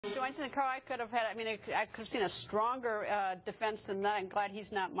Johnson and Carl, I could have had, I could have seen a stronger defense than that. I'm glad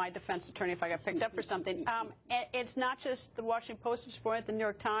he's not my defense attorney if I got picked up for something. It's not just the Washington Post this morning, the New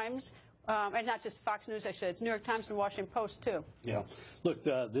York Times, and not just Fox News, I should. It's New York Times and Washington Post, too. Yeah. Look,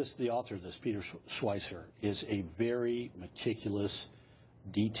 the author of this, Peter Schweizer, is a very meticulous,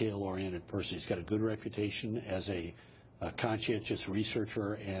 detail-oriented person. He's got a good reputation as a conscientious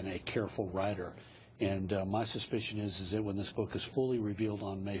researcher and a careful writer. And my suspicion is that when this book is fully revealed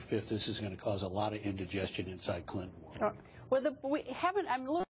on May 5th, this is going to cause a lot of indigestion inside Clinton world. Well, I'm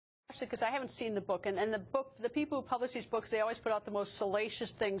a little actually because I haven't seen the book, and the people who publish these books, they always put out the most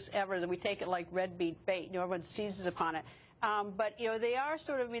salacious things ever. That we take it like red meat bait. Everyone seizes upon it. But they are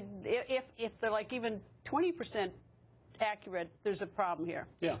sort of, if they're like even 20% accurate, there's a problem here.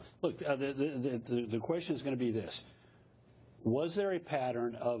 Yeah. Look, the question is going to be this: was there a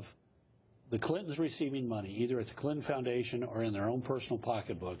pattern of the Clintons receiving money, either at the Clinton Foundation or in their own personal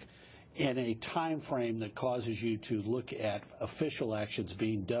pocketbook, in a time frame that causes you to look at official actions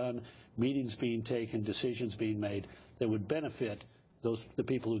being done, meetings being taken, decisions being made that would benefit the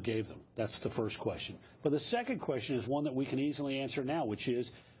people who gave them? That's the first question. But the second question is one that we can easily answer now, which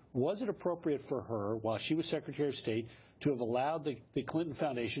is, was it appropriate for her, while she was Secretary of State, to have allowed the Clinton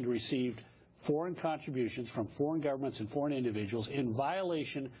Foundation to receive foreign contributions from foreign governments and foreign individuals in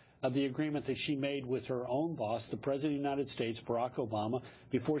violation of the agreement that she made with her own boss, the President of the United States, Barack Obama,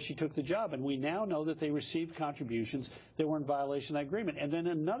 before she took the job? And we now know that they received contributions that were in violation of that agreement. And then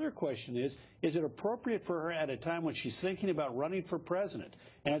another question is it appropriate for her at a time when she's thinking about running for president,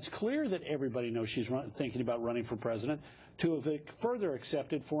 and it's clear that everybody knows she's thinking about running for president, to have further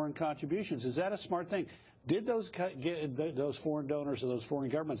accepted foreign contributions? Is that a smart thing? Did those foreign donors or those foreign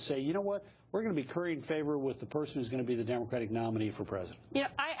governments say, you know what, we're going to be currying favor with the person who's going to be the Democratic nominee for president?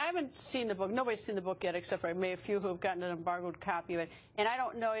 I haven't seen the book. Nobody's seen the book yet, except for a few who have gotten an embargoed copy of it. And I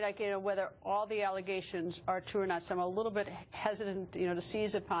don't know, whether all the allegations are true or not. So I'm a little bit hesitant, to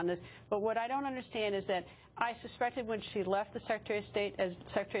seize upon this. But what I don't understand is that I suspected when she left the Secretary of State as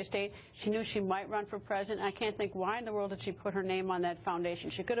Secretary of State, she knew she might run for president. And I can't think why in the world did she put her name on that foundation.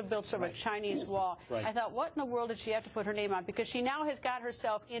 She could have built sort of a Chinese wall. Right. I thought, what in the world did she have to put her name on? Because she now has got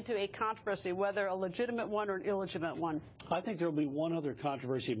herself into a controversy, whether a legitimate one or an illegitimate one. I think there will be one other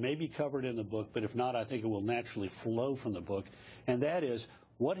controversy, maybe covered in the book, but if not, I think it will naturally flow from the book, and that is,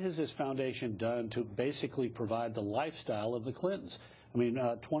 what has this foundation done to basically provide the lifestyle of the Clintons?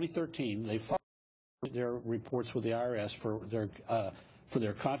 2013, they filed their reports with the IRS for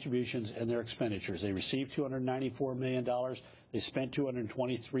their contributions and their expenditures. They received $294 million. They spent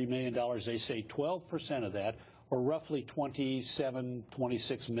 $223 million. They say 12% of that, or roughly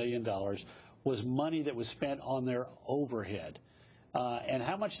 $26 million, was money that was spent on their overhead. And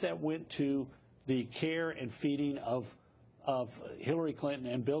how much that went to the care and feeding of Hillary Clinton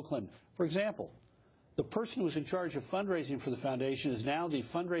and Bill Clinton. For example, the person who was in charge of fundraising for the foundation is now the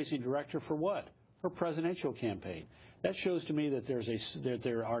fundraising director for what? Her presidential campaign. That shows to me that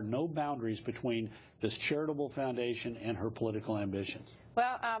there are no boundaries between this charitable foundation and her political ambitions.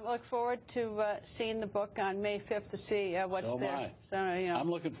 Well, I look forward to seeing the book on May 5th to see what's there. So I'm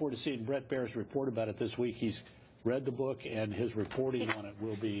looking forward to seeing Bret Baier's report about it this week. He's read the book, and his reporting on it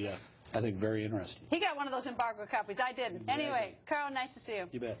will be, I think, very interesting. He got one of those embargo copies. I didn't. Anyway, Carl, nice to see you.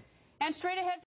 You bet. And straight ahead.